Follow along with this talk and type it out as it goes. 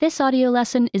This audio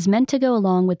lesson is meant to go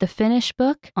along with the Finnish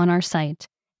book on our site.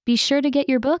 Be sure to get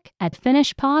your book at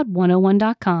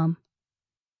finishpod101.com.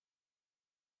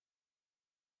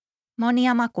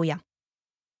 Monia makuja.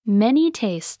 Many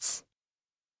tastes.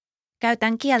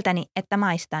 Käytän kieltäni, että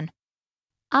maistan.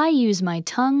 I use my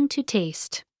tongue to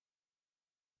taste.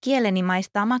 Kieleni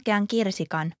maistaa makean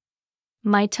kirsikan.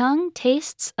 My tongue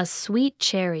tastes a sweet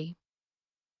cherry.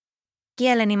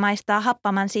 Kieleni maistaa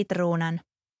happaman sitruunan.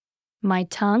 My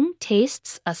tongue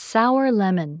tastes a sour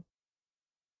lemon.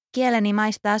 Kieleni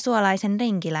maistaa suolaisen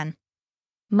rinkilän.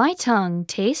 My tongue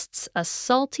tastes a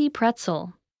salty pretzel.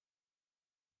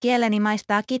 Kieleni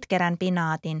maistaa kitkerän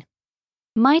pinaatin.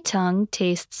 My tongue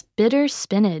tastes bitter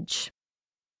spinach.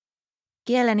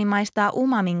 Kieleni maistaa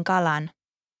umamin kalan.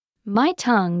 My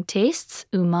tongue tastes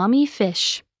umami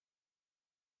fish.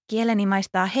 Kieleni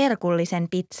maistaa herkullisen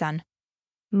pizzan.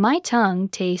 My tongue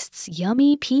tastes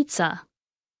yummy pizza.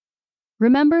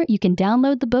 Remember, you can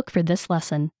download the book for this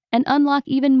lesson and unlock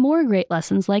even more great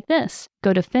lessons like this.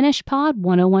 Go to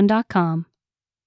finishpod101.com.